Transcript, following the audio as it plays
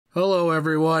Hello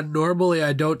everyone. Normally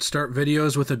I don't start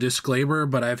videos with a disclaimer,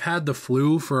 but I've had the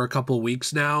flu for a couple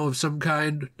weeks now of some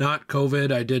kind. Not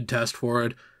COVID, I did test for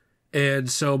it.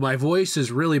 And so my voice is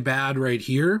really bad right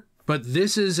here. But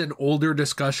this is an older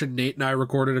discussion Nate and I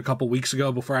recorded a couple weeks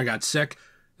ago before I got sick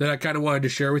that I kind of wanted to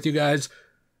share with you guys.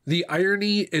 The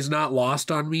irony is not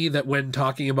lost on me that when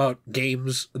talking about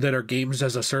games that are games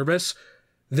as a service,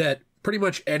 that pretty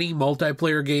much any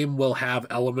multiplayer game will have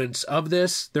elements of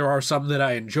this. There are some that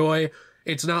I enjoy.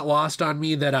 It's not lost on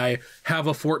me that I have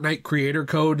a Fortnite creator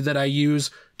code that I use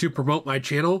to promote my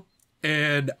channel.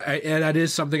 And that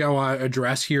is something I want to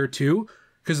address here too,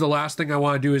 because the last thing I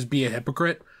want to do is be a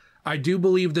hypocrite. I do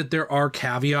believe that there are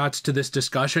caveats to this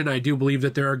discussion. I do believe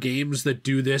that there are games that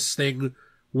do this thing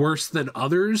worse than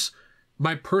others.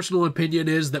 My personal opinion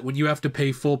is that when you have to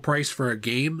pay full price for a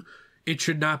game, it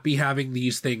should not be having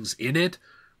these things in it,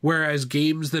 whereas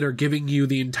games that are giving you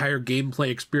the entire gameplay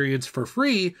experience for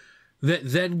free that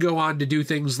then go on to do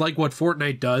things like what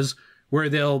Fortnite does, where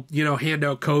they'll, hand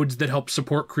out codes that help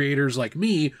support creators like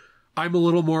me. I'm a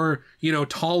little more,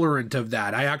 tolerant of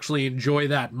that. I actually enjoy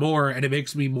that more, and it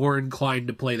makes me more inclined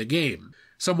to play the game.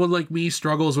 Someone like me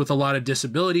struggles with a lot of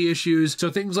disability issues, so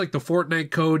things like the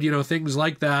Fortnite code, things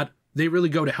like that, they really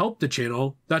go to help the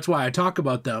channel. That's why I talk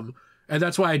about them. And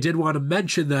that's why I did want to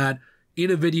mention that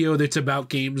in a video that's about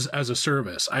games as a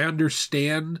service. I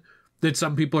understand that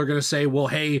some people are going to say, well,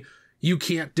 hey, you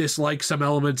can't dislike some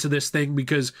elements of this thing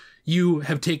because you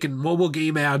have taken mobile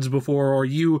game ads before, or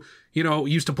you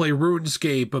used to play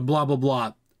RuneScape and blah, blah,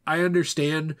 blah. I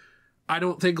understand. I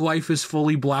don't think life is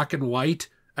fully black and white.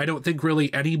 I don't think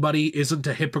really anybody isn't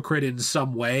a hypocrite in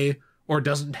some way or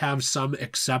doesn't have some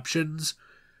exceptions.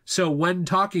 So when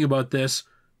talking about this,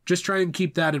 just try and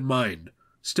keep that in mind.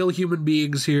 Still human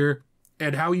beings here,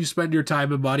 and how you spend your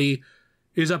time and money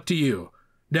is up to you.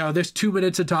 Now, this 2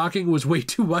 minutes of talking was way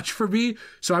too much for me,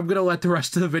 so I'm going to let the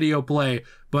rest of the video play,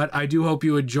 but I do hope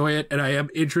you enjoy it, and I am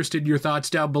interested in your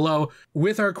thoughts down below.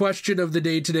 With our question of the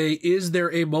day today, is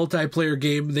there a multiplayer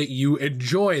game that you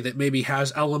enjoy that maybe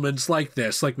has elements like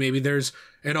this? Like maybe there's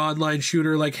an online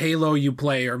shooter like Halo you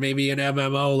play, or maybe an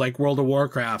MMO like World of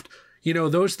Warcraft.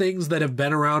 Those things that have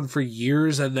been around for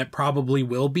years and that probably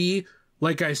will be,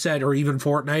 like I said, or even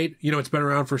Fortnite, it's been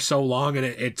around for so long and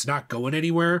it's not going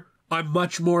anywhere. I'm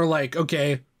much more like,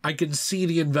 okay, I can see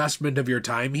the investment of your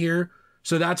time here.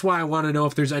 So that's why I want to know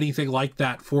if there's anything like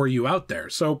that for you out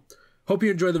there. So hope you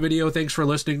enjoy the video. Thanks for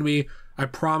listening to me. I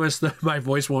promise that my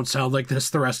voice won't sound like this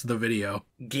the rest of the video.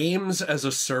 Games as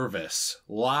a service,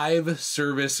 live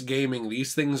service gaming,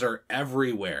 these things are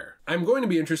everywhere. I'm going to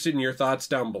be interested in your thoughts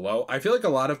down below. I feel like a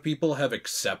lot of people have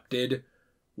accepted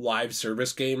live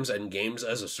service games and games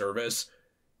as a service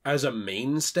as a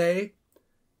mainstay.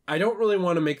 I don't really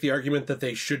want to make the argument that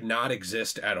they should not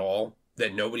exist at all,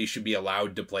 that nobody should be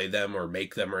allowed to play them or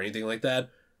make them or anything like that.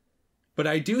 But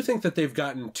I do think that they've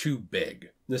gotten too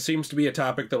big. This seems to be a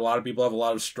topic that a lot of people have a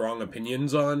lot of strong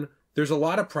opinions on. There's a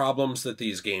lot of problems that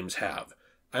these games have.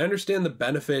 I understand the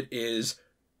benefit is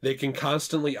they can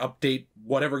constantly update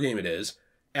whatever game it is,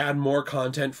 add more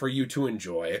content for you to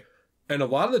enjoy, and a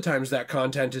lot of the times that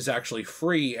content is actually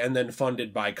free and then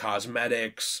funded by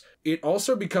cosmetics. It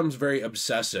also becomes very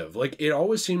obsessive. Like, it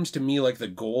always seems to me like the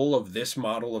goal of this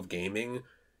model of gaming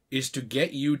is to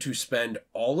get you to spend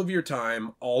all of your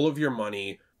time, all of your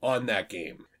money on that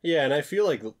game. Yeah, and I feel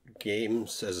like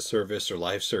games as a service or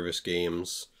live service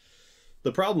games,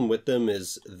 the problem with them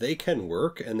is they can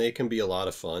work and they can be a lot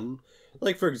of fun.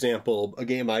 Like, for example, a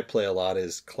game I play a lot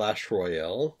is Clash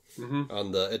Royale.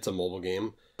 It's a mobile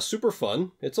game. Super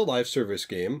fun. It's a live service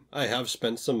game. I have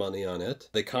spent some money on it.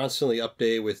 They constantly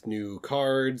update with new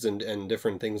cards and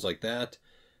different things like that.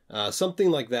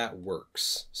 Something like that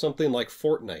works. Something like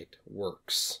Fortnite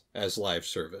works as live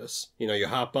service. You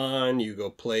hop on, you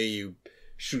go play, you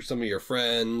shoot some of your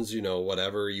friends,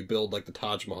 whatever. You build like the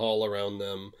Taj Mahal around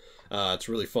them. It's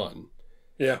really fun.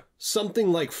 Yeah.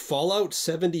 Something like Fallout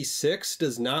 76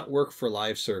 does not work for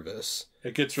live service.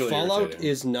 It gets really Fallout irritating.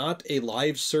 is not a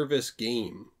live service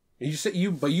game. But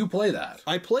you play that.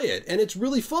 I play it, and it's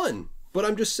really fun. But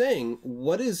I'm just saying,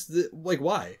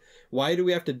 why? Why do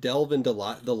we have to delve into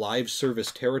the live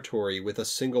service territory with a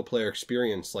single-player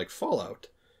experience like Fallout?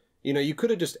 You could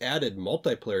have just added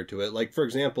multiplayer to it. Like, for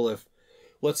example, if,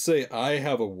 let's say I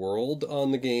have a world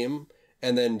on the game,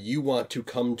 and then you want to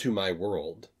come to my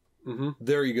world.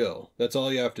 There you go. That's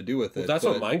all you have to do with it. That's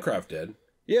what Minecraft did.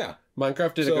 Yeah.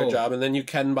 Minecraft did a good job, and then you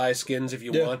can buy skins if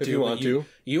you want to.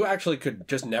 You actually could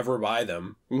just never buy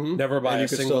them. Never buy a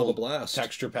single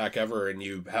texture pack ever, and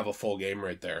you have a full game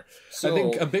right there. So, I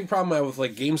think a big problem I have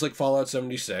with games like Fallout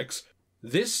 76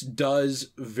 this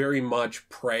does very much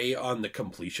prey on the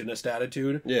completionist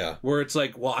attitude. Yeah. Where it's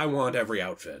like, well, I want every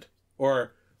outfit.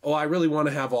 Or, oh, I really want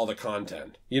to have all the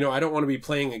content. You know, I don't want to be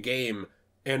playing a game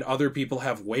and other people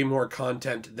have way more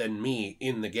content than me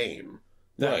in the game.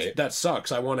 That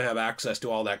sucks. I want to have access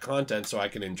to all that content so I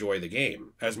can enjoy the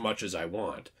game as much as I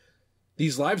want.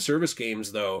 These live service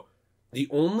games, though, the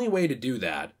only way to do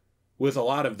that, with a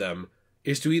lot of them,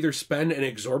 is to either spend an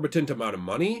exorbitant amount of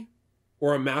money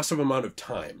or a massive amount of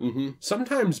time. Mm-hmm.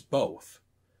 Sometimes both.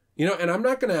 You know, and I'm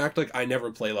not going to act like I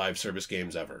never play live service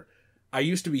games ever. I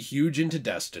used to be huge into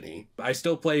Destiny. I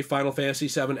still play Final Fantasy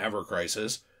VII Ever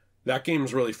Crisis. That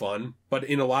game's really fun, but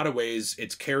in a lot of ways,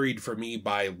 it's carried for me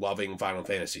by loving Final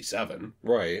Fantasy VII.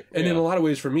 Right. And in a lot of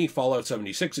ways, for me, Fallout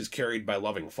 76 is carried by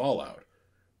loving Fallout.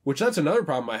 Which, that's another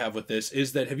problem I have with this,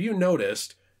 is that have you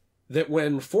noticed that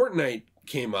when Fortnite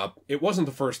came up, it wasn't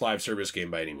the first live service game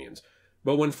by any means,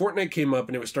 but when Fortnite came up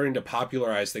and it was starting to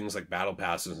popularize things like battle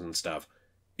passes and stuff,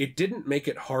 it didn't make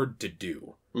it hard to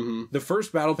do. Mm-hmm. The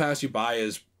first battle pass you buy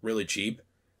is really cheap.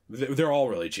 They're all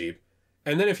really cheap.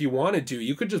 And then if you wanted to,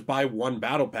 you could just buy one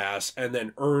battle pass and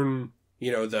then earn,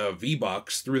 you know, the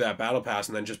V-Bucks through that battle pass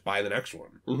and then just buy the next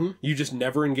one. Mm-hmm. You just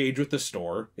never engage with the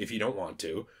store if you don't want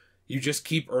to. You just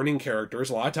keep earning characters.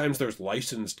 A lot of times there's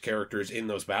licensed characters in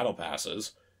those battle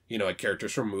passes, you know, like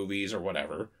characters from movies or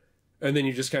whatever. And then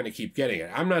you just kind of keep getting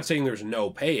it. I'm not saying there's no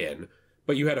pay-in,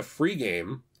 but you had a free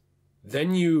game.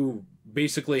 Then you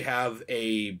basically have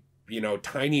a, you know,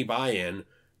 tiny buy-in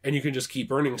and you can just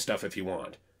keep earning stuff if you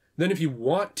want. Then if you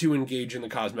want to engage in the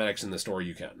cosmetics in the store,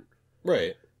 you can.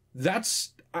 Right.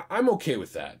 I'm okay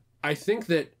with that. I think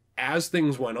that as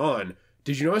things went on,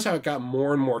 did you notice how it got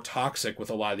more and more toxic with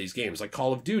a lot of these games? Like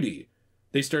Call of Duty,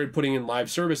 they started putting in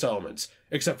live service elements.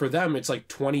 Except for them, it's like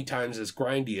 20 times as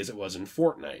grindy as it was in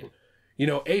Fortnite. You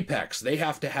know, Apex, they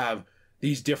have to have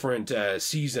these different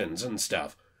seasons and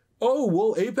stuff. Oh,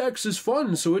 well, Apex is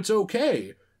fun, so it's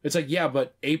okay. It's like, yeah,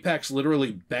 but Apex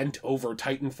literally bent over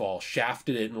Titanfall,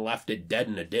 shafted it, and left it dead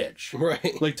in a ditch.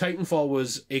 Right. Like,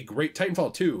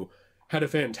 Titanfall 2 had a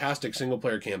fantastic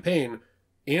single-player campaign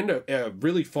and a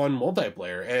really fun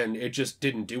multiplayer, and it just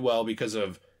didn't do well because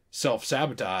of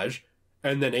self-sabotage.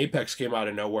 And then Apex came out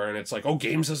of nowhere, and it's like, oh,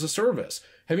 games as a service.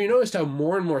 Have you noticed how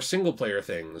more and more single-player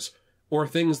things, or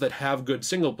things that have good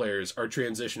single players, are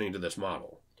transitioning to this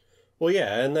model? Well,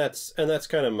 yeah, and that's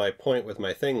kind of my point with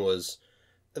my thing was...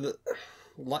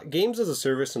 games as a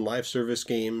service and live service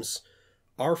games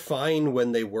are fine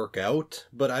when they work out,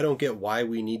 but I don't get why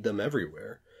we need them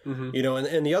everywhere. Mm-hmm. You know,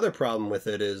 and the other problem with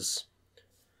it is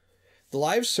the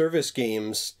live service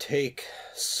games take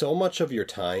so much of your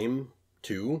time,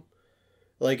 too.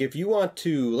 Like, if you want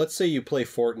to, let's say you play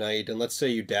Fortnite, and let's say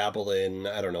you dabble in,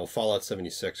 I don't know, Fallout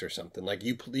 76 or something. Like,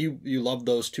 you love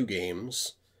those two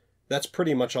games. That's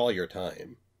pretty much all your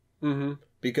time. Mm-hmm.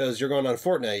 Because you're going on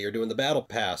Fortnite, you're doing the Battle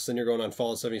Pass, then you're going on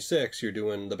Fallout 76, you're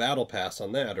doing the Battle Pass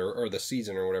on that, or the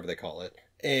season, or whatever they call it.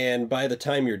 And by the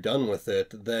time you're done with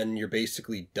it, then you're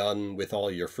basically done with all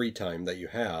your free time that you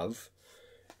have.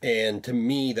 And to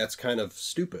me, that's kind of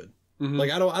stupid. Mm-hmm.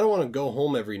 Like, I don't want to go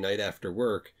home every night after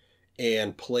work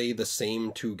and play the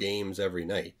same two games every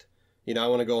night. You know, I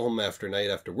want to go home night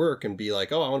after work and be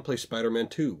like, oh, I want to play Spider-Man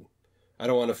 2. I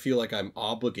don't want to feel like I'm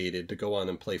obligated to go on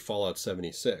and play Fallout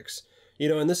 76. You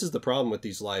know, and this is the problem with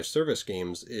these live service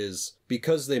games is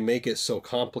because they make it so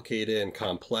complicated and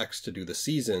complex to do the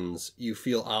seasons, you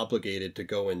feel obligated to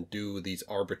go and do these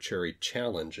arbitrary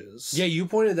challenges. Yeah, you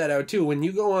pointed that out too. When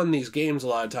you go on these games a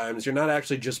lot of times, you're not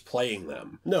actually just playing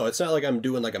them. No, it's not like I'm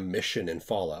doing like a mission in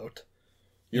Fallout.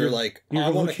 You're like, I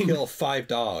want to kill 5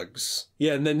 dogs.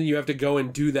 Yeah, and then you have to go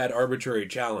and do that arbitrary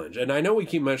challenge. And I know we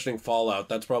keep mentioning Fallout.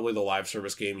 That's probably the live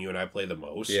service game you and I play the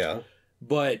most. Yeah.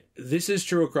 But this is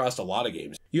true across a lot of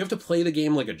games. You have to play the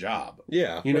game like a job.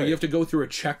 Yeah. You know, right. You have to go through a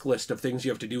checklist of things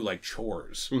you have to do like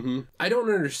chores. Mm-hmm. I don't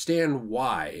understand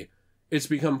why it's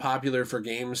become popular for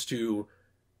games to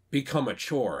become a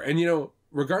chore. And, you know,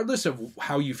 regardless of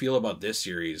how you feel about this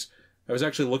series, I was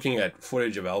actually looking at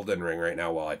footage of Elden Ring right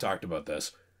now while I talked about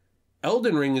this.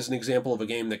 Elden Ring is an example of a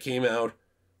game that came out,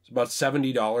 it's about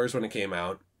 $70 when it came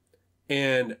out,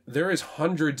 and there is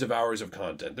hundreds of hours of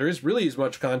content. There is really as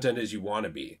much content as you want to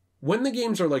be. When the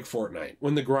games are like Fortnite,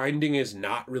 when the grinding is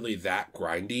not really that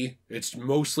grindy, it's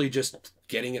mostly just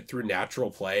getting it through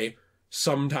natural play,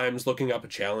 sometimes looking up a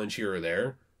challenge here or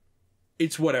there,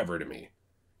 it's whatever to me.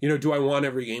 You know, do I want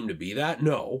every game to be that?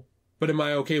 No. But am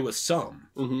I okay with some?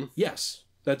 Mm-hmm. Yes,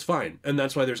 that's fine. And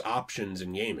that's why there's options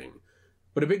in gaming.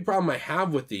 But a big problem I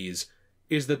have with these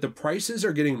is that the prices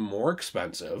are getting more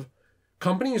expensive.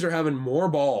 Companies are having more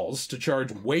balls to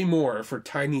charge way more for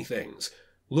tiny things.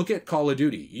 Look at Call of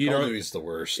Duty. Call of Duty's the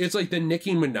worst. It's like the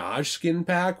Nicki Minaj skin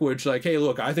pack, which like, hey,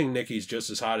 look, I think Nicki's just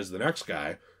as hot as the next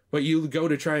guy. But you go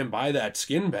to try and buy that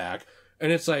skin pack,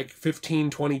 and it's like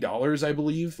 $15, $20, I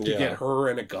believe, to get her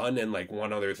and a gun and like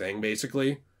one other thing,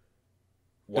 basically.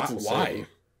 Why?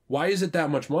 Why is it that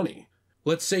much money?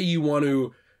 Let's say you want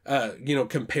to,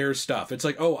 compare stuff. It's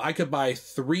like, oh, I could buy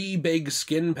 3 big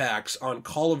skin packs on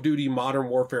Call of Duty Modern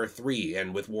Warfare 3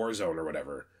 and with Warzone or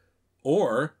whatever.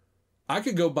 Or I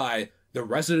could go buy the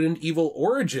Resident Evil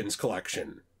Origins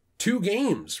collection. 2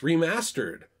 games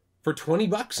remastered for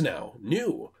 $20 now,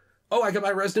 new. Oh, I could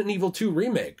buy Resident Evil 2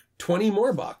 Remake, 20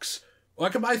 more bucks. Oh, I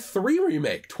could buy 3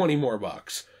 Remake, 20 more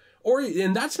bucks.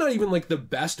 And that's not even like the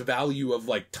best value of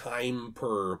like time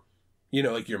per,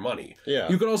 like your money. Yeah.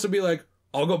 You could also be like,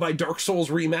 I'll go buy Dark Souls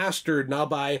Remastered, and I'll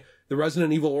buy the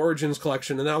Resident Evil Origins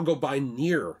collection, and then I'll go buy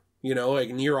Nier, like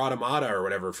Nier Automata or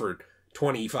whatever for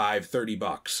 $25,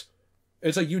 $30.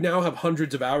 It's like you now have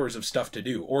hundreds of hours of stuff to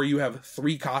do, or you have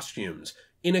 3 costumes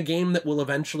in a game that will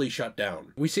eventually shut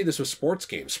down. We see this with sports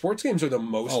games. Sports games are the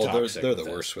most toxic. They're the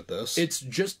worst with this. It's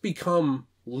just become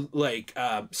like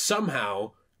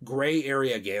somehow gray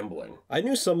area gambling. I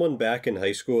knew someone back in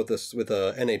high school with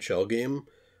a NHL game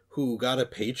who got a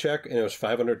paycheck, and it was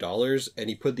 $500, and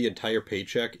he put the entire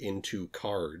paycheck into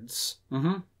cards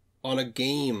on a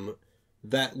game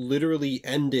that literally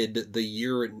ended the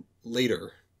year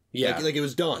later. Yeah. Like it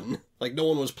was done. Like no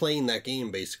one was playing that game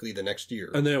basically the next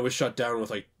year. And then it was shut down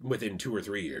within 2 or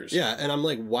 3 years. Yeah, and I'm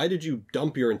like, why did you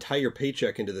dump your entire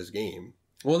paycheck into this game?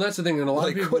 Well, that's the thing, and a lot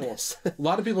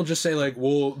of people just say like,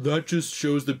 well, that just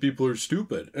shows that people are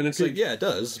stupid. And it's like, yeah, it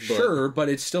does. But... Sure, but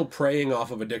it's still preying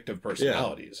off of addictive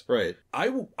personalities. Yeah, right.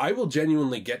 I will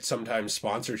genuinely get sometimes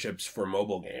sponsorships for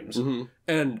mobile games.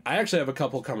 And I actually have a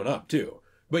couple coming up too.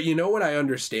 But you know what I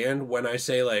understand when I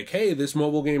say like, hey, this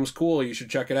mobile game's cool, you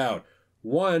should check it out.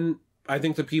 One, I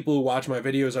think the people who watch my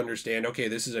videos understand, okay,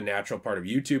 this is a natural part of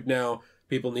YouTube now.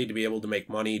 People need to be able to make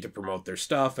money to promote their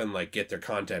stuff and like get their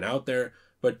content out there.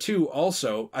 But 2,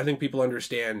 also, I think people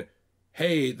understand,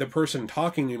 hey, the person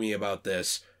talking to me about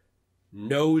this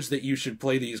knows that you should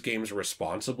play these games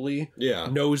responsibly. Yeah.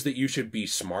 Knows that you should be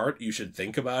smart. You should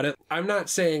think about it. I'm not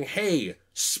saying, hey,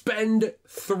 spend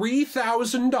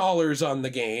 $3,000 on the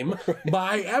game,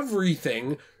 buy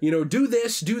everything, do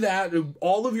this, do that.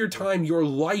 All of your time, your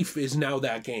life is now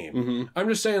that game. I'm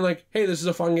just saying like, hey, this is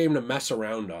a fun game to mess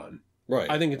around on.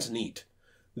 Right. I think it's neat.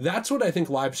 That's what I think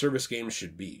live service games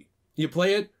should be. You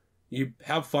play it, you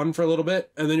have fun for a little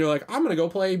bit, and then you're like, I'm going to go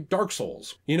play Dark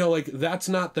Souls. That's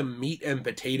not the meat and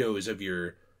potatoes of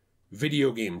your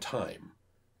video game time.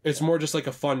 It's more just like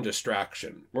a fun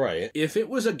distraction. Right. If it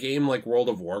was a game like World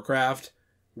of Warcraft,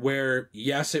 where,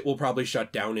 yes, it will probably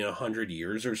shut down in 100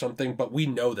 years or something, but we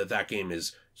know that that game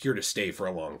is here to stay for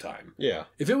a long time. Yeah.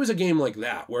 If it was a game like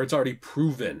that, where it's already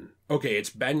proven, okay, it's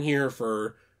been here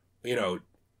for,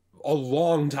 a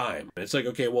long time. It's like,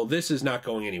 okay, well, this is not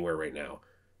going anywhere right now.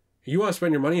 You want to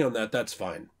spend your money on that, that's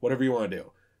fine. Whatever you want to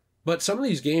do. But some of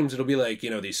these games, it'll be like,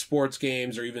 these sports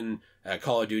games or even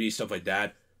Call of Duty, stuff like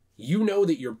that. You know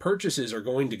that your purchases are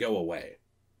going to go away.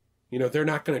 They're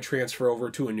not going to transfer over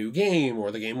to a new game,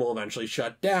 or the game will eventually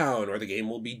shut down, or the game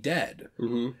will be dead.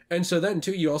 And so then,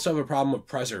 too, you also have a problem of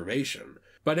preservation.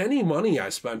 But any money I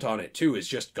spent on it, too, is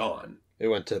just gone. It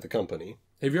went to the company.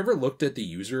 Have you ever looked at the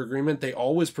user agreement? They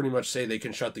always pretty much say they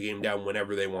can shut the game down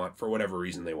whenever they want, for whatever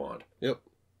reason they want. Yep.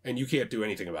 And you can't do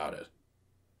anything about it.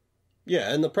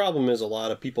 Yeah, and the problem is a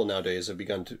lot of people nowadays have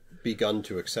begun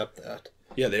to accept that.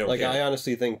 Yeah, they don't care. I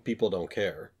honestly think people don't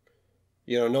care.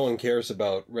 No one cares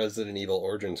about Resident Evil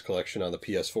Origins Collection on the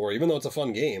PS4, even though it's a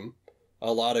fun game.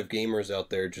 A lot of gamers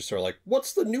out there just are like,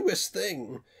 what's the newest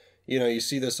thing? You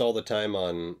see this all the time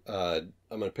on, I'm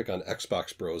going to pick on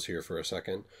Xbox Bros here for a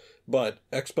second, but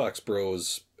Xbox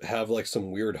Bros have like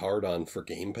some weird hard-on for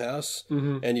Game Pass,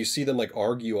 and you see them like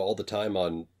argue all the time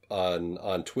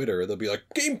on Twitter. They'll be like,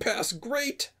 Game Pass,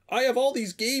 great! I have all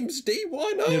these games day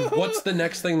one. What's the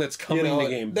next thing that's coming to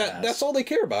Game Pass? That's all they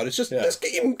care about. It's just, this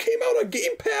game came out on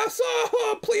Game Pass.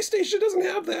 PlayStation doesn't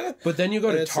have that. But then you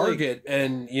go to Target,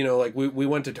 and, we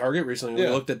went to Target recently. We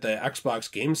looked at the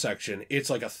Xbox game section. It's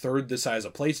like a third the size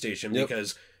of PlayStation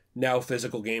because now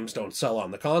physical games don't sell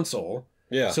on the console.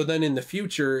 Yeah. So then in the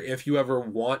future, if you ever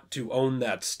want to own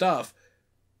that stuff,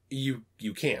 you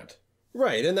can't.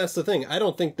 Right, and that's the thing. I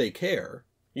don't think they care.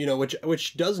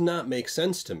 Which does not make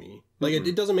sense to me. Like,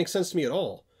 it doesn't make sense to me at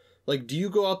all. Like, do you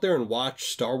go out there and watch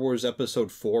Star Wars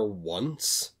Episode 4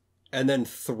 once, and then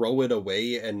throw it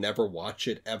away and never watch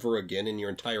it ever again in your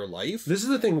entire life? This is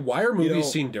the thing. Why are movies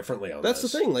seen differently on this?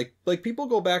 That's the thing. Like people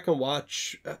go back and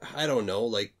watch, I don't know,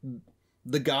 like,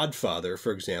 The Godfather,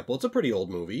 for example, it's a pretty old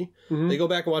movie. Mm-hmm. They go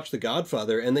back and watch The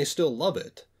Godfather, and they still love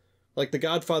it. Like, The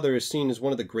Godfather is seen as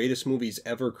one of the greatest movies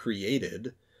ever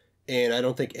created, and I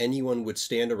don't think anyone would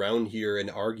stand around here and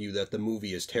argue that the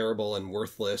movie is terrible and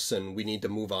worthless and we need to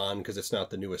move on because it's not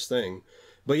the newest thing.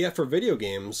 But yet, for video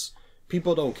games,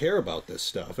 people don't care about this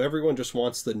stuff. Everyone just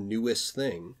wants the newest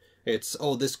thing. It's,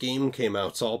 oh, this game came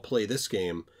out, so I'll play this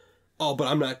game. Oh, but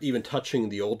I'm not even touching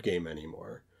the old game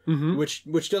anymore. Mm-hmm.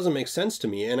 Which doesn't make sense to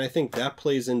me, and I think that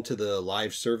plays into the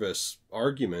live service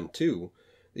argument, too.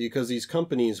 Because these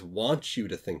companies want you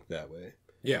to think that way.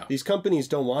 Yeah. These companies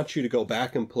don't want you to go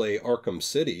back and play Arkham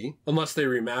City. Unless they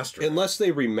remaster it. Unless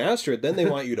they remaster it, then they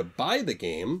want you to buy the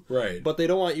game. Right. But they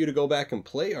don't want you to go back and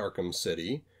play Arkham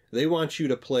City. They want you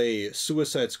to play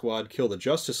Suicide Squad Kill the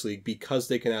Justice League because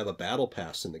they can have a battle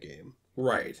pass in the game.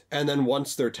 Right. And then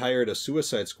once they're tired of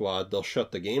Suicide Squad, they'll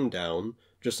shut the game down,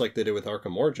 just like they did with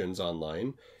Arkham Origins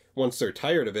Online. Once they're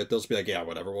tired of it, they'll just be like, yeah,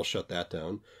 whatever, we'll shut that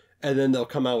down. And then they'll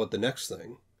come out with the next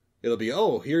thing. It'll be,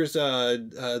 oh, here's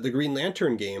the Green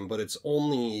Lantern game, but it's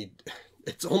only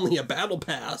a battle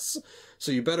pass.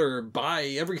 So you better buy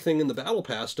everything in the battle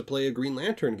pass to play a Green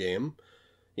Lantern game.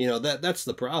 You know, that's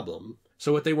the problem.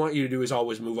 So what they want you to do is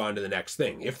always move on to the next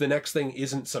thing. If the next thing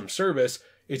isn't some service,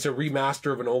 it's a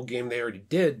remaster of an old game they already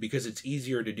did, because it's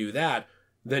easier to do that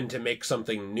than to make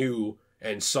something new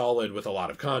and solid with a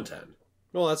lot of content.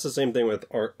 Well, that's the same thing with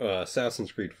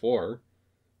Assassin's Creed 4.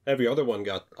 Every other one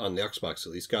got, on the Xbox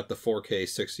at least, got the 4K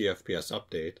 60 FPS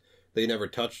update. They never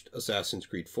touched Assassin's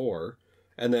Creed 4.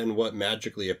 And then what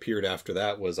magically appeared after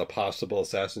that was a possible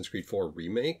Assassin's Creed 4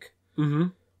 remake. Mm-hmm.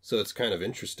 So it's kind of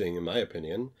interesting, in my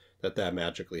opinion, that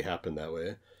magically happened that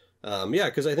way. Yeah,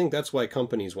 because I think that's why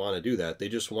companies want to do that. They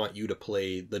just want you to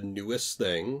play the newest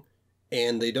thing,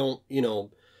 and they don't,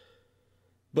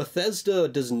 Bethesda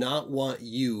does not want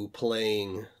you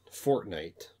playing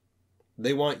Fortnite.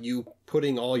 They want you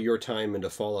putting all your time into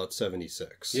Fallout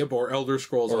 76. Yep, or Elder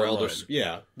Scrolls Online.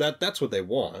 Yeah, that's what they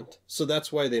want. So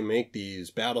that's why they make these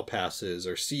battle passes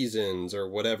or seasons or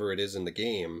whatever it is in the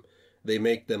game. They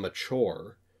make them a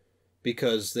chore.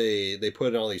 Because they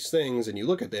put in all these things, and you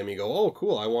look at them and you go, oh,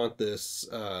 cool, I want this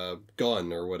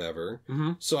gun or whatever.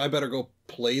 Mm-hmm. So I better go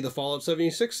play the Fallout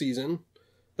 76 season.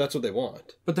 That's what they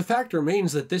want. But the fact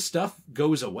remains that this stuff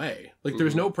goes away. Like,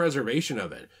 there's no preservation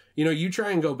of it. You try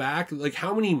and go back, like,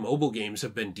 how many mobile games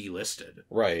have been delisted?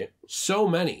 Right. So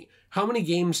many. How many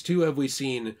games, too, have we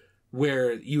seen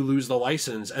where you lose the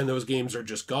license and those games are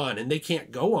just gone, and they can't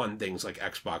go on things like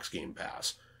Xbox Game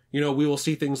Pass? We will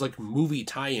see things like movie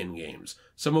tie-in games,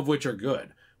 some of which are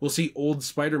good. We'll see old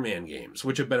Spider-Man games,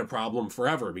 which have been a problem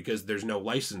forever because there's no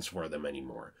license for them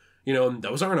anymore. And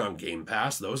those aren't on Game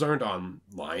Pass. Those aren't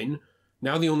online.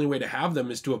 Now the only way to have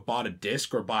them is to have bought a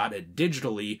disc or bought it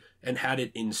digitally and had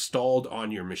it installed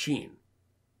on your machine.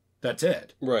 That's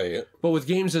it. Right. But with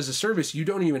games as a service, you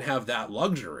don't even have that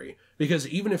luxury. Because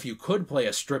even if you could play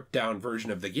a stripped-down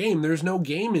version of the game, there's no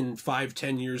game in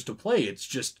 5-10 years to play. It's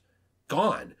just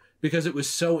gone. Because it was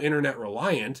so internet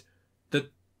reliant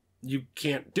that you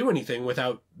can't do anything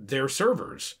without their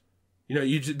servers.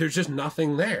 There's just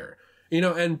nothing there.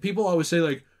 And people always say,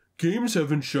 like, games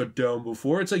haven't shut down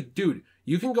before. It's like, dude,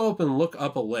 you can go up and look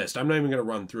up a list. I'm not even going to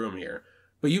run through them here.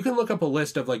 But you can look up a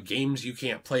list of, like, games you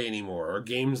can't play anymore, or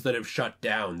games that have shut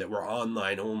down that were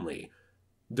online only.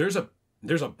 There's a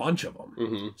bunch of them.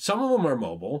 Mm-hmm. Some of them are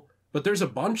mobile. But there's a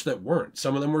bunch that weren't.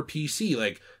 Some of them were PC,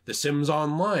 like The Sims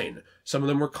Online. Some of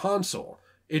them were console.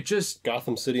 It just...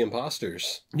 Gotham City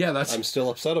Imposters. Yeah, I'm still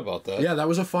upset about that. Yeah, that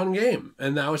was a fun game.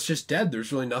 And now it's just dead.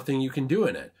 There's really nothing you can do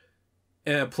in it.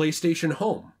 PlayStation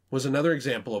Home was another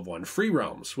example of one. Free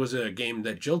Realms was a game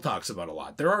that Jill talks about a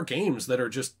lot. There are games that are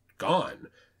just gone.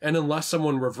 And unless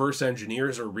someone reverse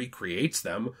engineers or recreates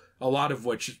them, a lot of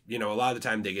which, a lot of the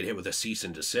time they get hit with a cease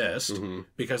and desist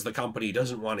because the company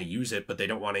doesn't want to use it, but they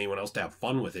don't want anyone else to have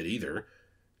fun with it either.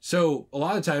 So a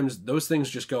lot of times those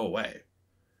things just go away.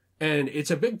 And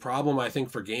it's a big problem, I think,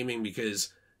 for gaming,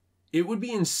 because it would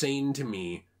be insane to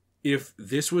me if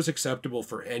this was acceptable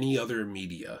for any other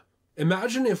media.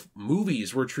 Imagine if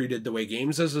movies were treated the way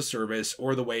games as a service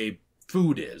or the way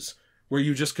food is, where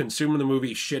you just consume the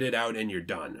movie, shit it out, and you're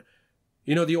done.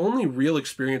 The only real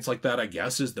experience like that, I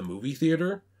guess, is the movie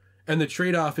theater. And the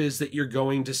trade-off is that you're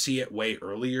going to see it way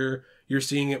earlier. You're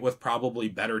seeing it with probably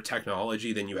better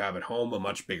technology than you have at home, a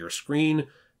much bigger screen,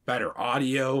 better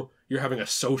audio. You're having a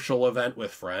social event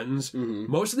with friends. Mm-hmm.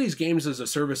 Most of these games as a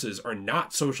services are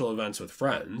not social events with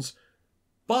friends.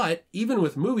 But even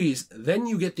with movies, then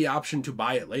you get the option to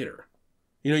buy it later.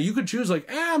 You could choose like,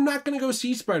 I'm not going to go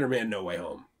see Spider-Man No Way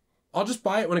Home. I'll just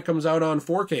buy it when it comes out on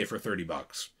 4K for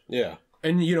 $30. Yeah.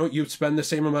 And, you know, you'd spend the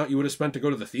same amount you would have spent to go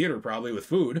to the theater probably with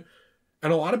food.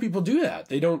 And a lot of people do that.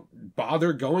 They don't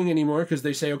bother going anymore because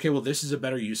they say, okay, well, this is a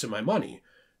better use of my money.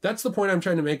 That's the point I'm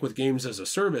trying to make with games as a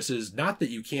service, is not that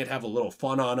you can't have a little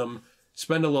fun on them,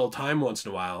 spend a little time once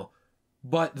in a while,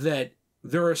 but that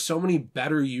there are so many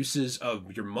better uses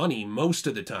of your money most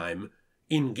of the time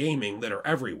in gaming that are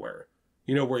everywhere.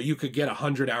 You know, where you could get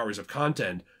 100 hours of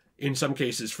content, in some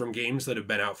cases from games that have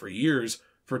been out for years,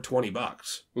 for $20.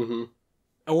 Mm-hmm.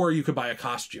 Or you could buy a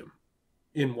costume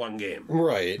in one game.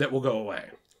 Right. That will go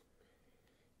away.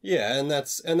 Yeah, and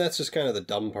that's just kind of the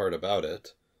dumb part about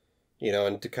it. You know,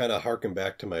 and to kind of harken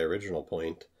back to my original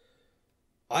point,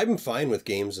 I'm fine with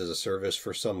games as a service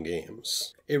for some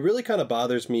games. It really kind of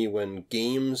bothers me when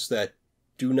games that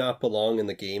do not belong in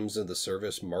the games of the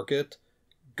service market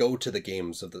go to the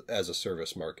games of the as a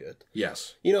service market.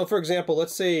 Yes. You know, for example,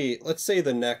 let's say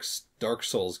the next Dark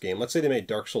Souls game, let's say they made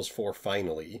Dark Souls 4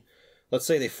 finally. Let's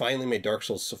say they finally made Dark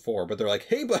Souls 4, but they're like,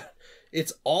 hey, but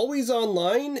it's always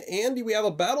online, and we have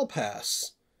a battle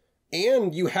pass,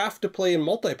 and you have to play in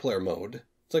multiplayer mode.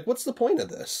 It's like, what's the point of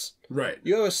this? Right.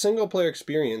 You have a single-player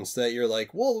experience that you're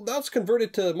like, well, that's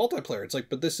converted to multiplayer. It's like,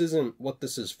 but this isn't what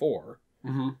this is for.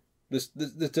 Mm-hmm.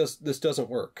 This doesn't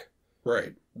work.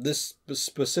 Right. This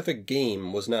specific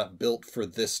game was not built for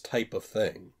this type of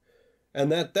thing.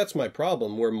 And that's my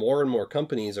problem, where more and more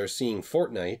companies are seeing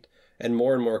Fortnite, and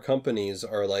more companies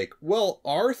are like, well,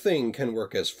 our thing can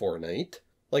work as Fortnite.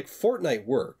 Like, Fortnite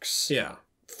works. Yeah.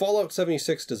 Fallout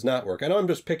 76 does not work. I know I'm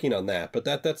just picking on that, but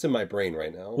that's in my brain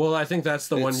right now. Well, I think that's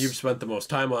the one you've spent the most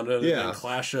time on, other Yeah. than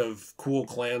Clash of Cool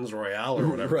Clans Royale or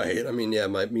whatever. Right. I mean, yeah,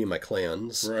 me and my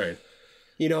clans. Right.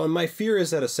 You know, and my fear is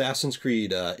that Assassin's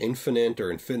Creed Infinite or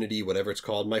Infinity, whatever it's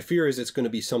called, my fear is it's going to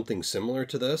be something similar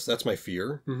to this. That's my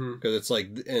fear. Because it's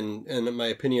like, and in my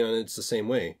opinion on it, it's the same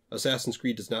way. Assassin's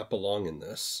Creed does not belong in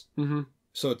this. Mm-hmm.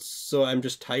 So I'm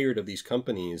just tired of these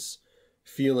companies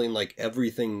feeling like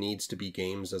everything needs to be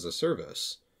games as a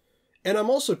service. And I'm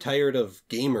also tired of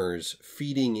gamers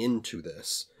feeding into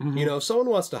this. Mm-hmm. You know, if someone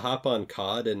wants to hop on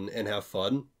COD and have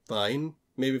fun, fine.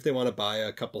 Maybe if they want to buy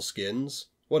a couple skins,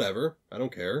 whatever, I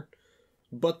don't care.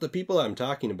 But the people I'm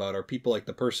talking about are people like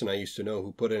the person I used to know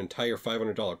who put an entire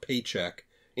 $500 paycheck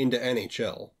into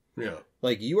NHL. Yeah.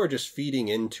 Like, you are just feeding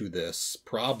into this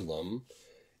problem,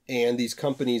 and these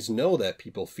companies know that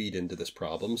people feed into this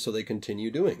problem, so they continue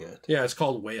doing it. Yeah, it's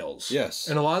called whales. Yes.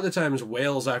 And a lot of the times,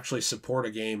 whales actually support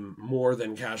a game more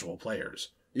than casual players.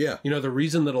 Yeah. You know, the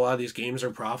reason that a lot of these games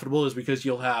are profitable is because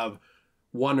you'll have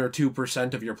 1 or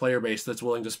 2% of your player base that's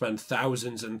willing to spend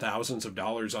thousands and thousands of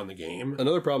dollars on the game.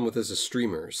 Another problem with this is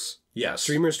streamers. Yes.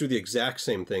 Streamers do the exact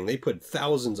same thing. They put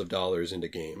thousands of dollars into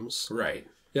games. Right.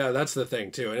 Yeah, that's the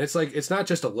thing, too. And it's like, it's not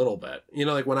just a little bit. You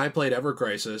know, like when I played Ever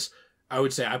Crisis, I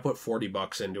would say I put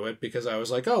 $40 into it because I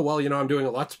was like, oh, well, you know, I'm doing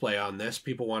a Let's Play on this.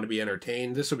 People want to be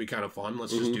entertained. This would be kind of fun.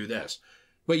 Let's just do this.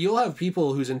 But you'll have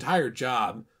people whose entire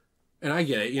job, and I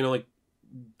get it, you know, like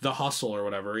the hustle or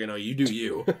whatever, you know, you do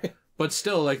you. But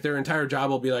still, like, their entire job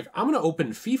will be like, I'm going to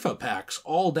open FIFA packs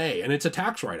all day, and it's a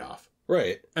tax write-off.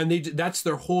 Right. And that's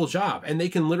their whole job. And they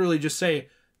can literally just say,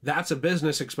 that's a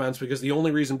business expense because the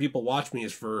only reason people watch me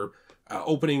is for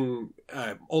opening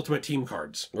Ultimate Team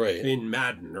cards. Right. In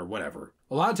Madden or whatever.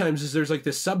 A lot of times there's like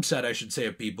this subset, I should say,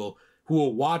 of people who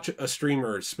will watch a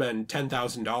streamer spend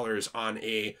 $10,000 on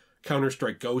a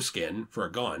Counter-Strike Go skin for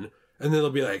a gun, and then they'll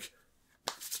be like,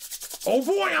 oh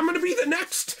boy, I'm going to be the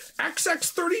next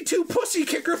XX32 Pussy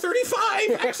Kicker 35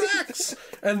 XX.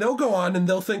 And they'll go on and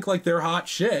they'll think like they're hot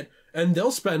shit. And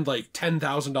they'll spend like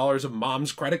 $10,000 of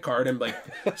mom's credit card and like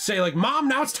say like, Mom,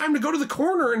 now it's time to go to the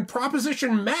corner and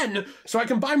proposition men so I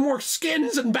can buy more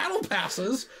skins and battle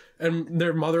passes. And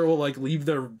their mother will like leave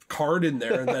their card in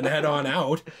there and then head on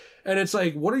out. And it's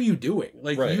like, what are you doing?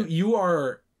 Like right.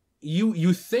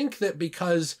 you think that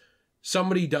because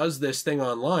somebody does this thing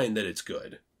online that it's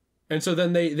good. And so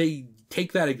then they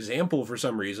take that example for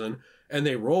some reason and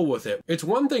they roll with it. It's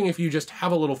one thing if you just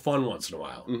have a little fun once in a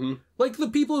while. Mm-hmm. Like the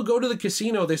people who go to the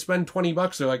casino, they spend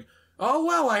 $20. They're like, oh,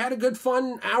 well, I had a good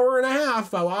fun hour and a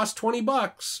half. I lost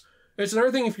 $20. It's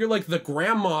another thing if you're like the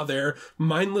grandma there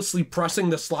mindlessly pressing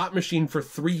the slot machine for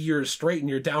 3 years straight and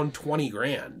you're down 20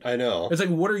 grand. I know. It's like,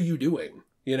 what are you doing?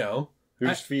 You know?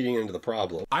 You're just feeding into the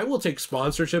problem. I will take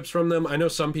sponsorships from them. I know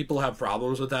some people have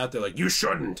problems with that. They're like, you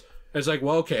shouldn't. It's like,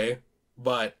 well, okay,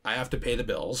 but I have to pay the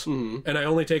bills. Mm-hmm. And I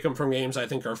only take them from games I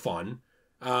think are fun.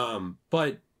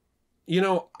 But, you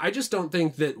know, I just don't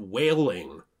think that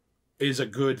whaling is a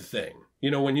good thing. You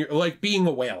know, when you're like being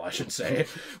a whale, I should say.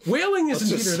 Whaling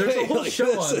isn't either. There's a whole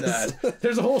show on that.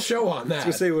 There's a whole show on that. I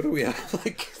was gonna say, what do we have?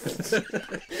 Like,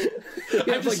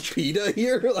 you have like PETA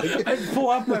here? Like, I pull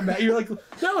off my mask. You're like,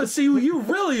 no, let's see who you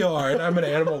really are. And I'm an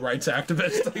animal rights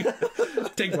activist.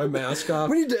 Like, take my mask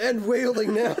off. We need to end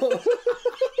whaling now.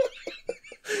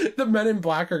 The men in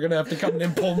black are gonna have to come in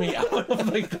and pull me out of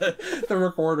like the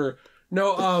recorder.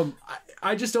 No,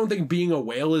 I just don't think being a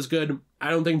whale is good. I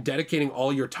don't think dedicating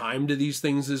all your time to these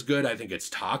things is good. I think it's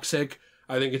toxic.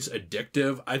 I think it's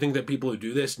addictive. I think that people who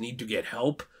do this need to get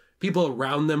help. People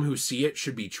around them who see it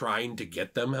should be trying to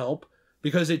get them help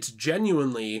because it's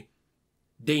genuinely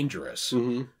dangerous.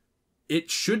 Mm-hmm.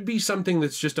 It should be something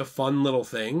that's just a fun little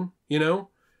thing, you know?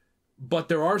 But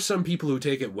there are some people who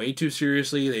take it way too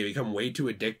seriously. They become way too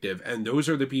addictive. And those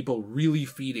are the people really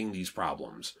feeding these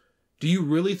problems. Do you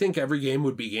really think every game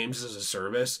would be games as a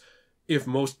service if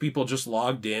most people just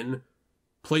logged in,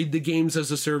 played the games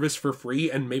as a service for free,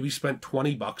 and maybe spent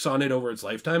 $20 on it over its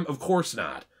lifetime? Of course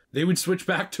not. They would switch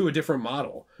back to a different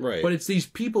model. Right. But it's these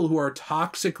people who are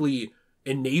toxically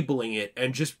enabling it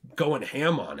and just going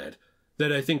ham on it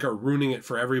that I think are ruining it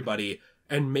for everybody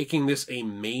and making this a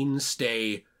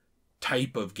mainstay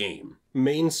type of game.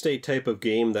 Mainstay type of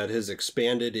game that has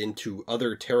expanded into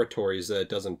other territories that it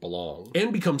doesn't belong.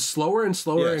 And becomes slower and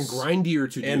slower Yes. and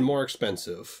grindier to do. And more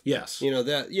expensive. Yes. You know,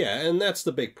 that, yeah, and that's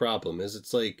the big problem, is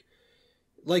it's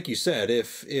like you said,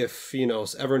 if you know,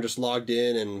 everyone just logged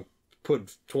in and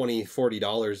put $20,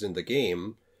 $40 in the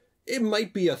game, it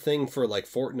might be a thing for like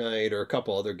Fortnite or a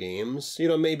couple other games. You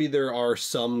know, maybe there are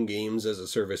some games as a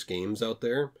service games out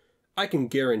there. I can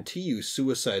guarantee you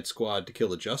Suicide Squad to Kill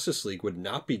the Justice League would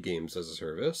not be games as a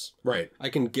service. Right. I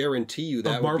can guarantee you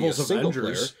that would Marvel's be a single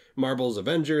Avengers. player. Marvel's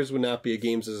Avengers would not be a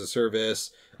games as a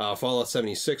service. Fallout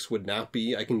 76 would not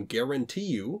be. I can guarantee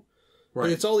you. Right.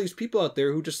 But it's all these people out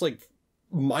there who just like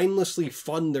mindlessly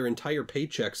fund their entire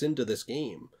paychecks into this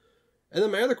game. And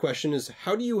then my other question is,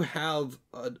 how do you have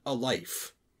a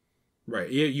life? Right.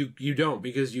 Yeah, you don't,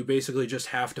 because you basically just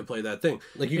have to play that thing.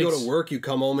 Like, you go to work, you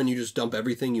come home, and you just dump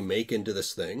everything you make into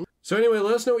this thing. So anyway,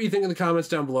 let us know what you think in the comments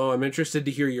down below. I'm interested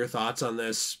to hear your thoughts on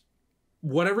this.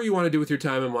 Whatever you want to do with your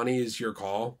time and money is your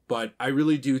call, but I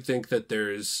really do think that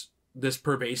there's this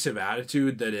pervasive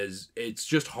attitude that it's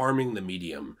just harming the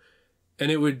medium. And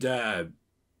it would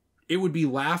be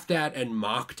laughed at and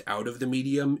mocked out of the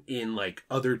medium in like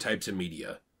other types of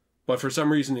media. But for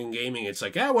some reason in gaming, it's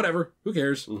like, whatever, who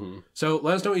cares? Mm-hmm. So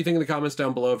let us know what you think in the comments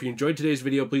down below. If you enjoyed today's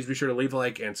video, please be sure to leave a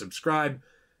like and subscribe.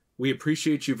 We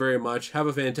appreciate you very much. Have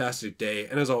a fantastic day.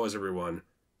 And as always, everyone,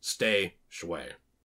 stay shway.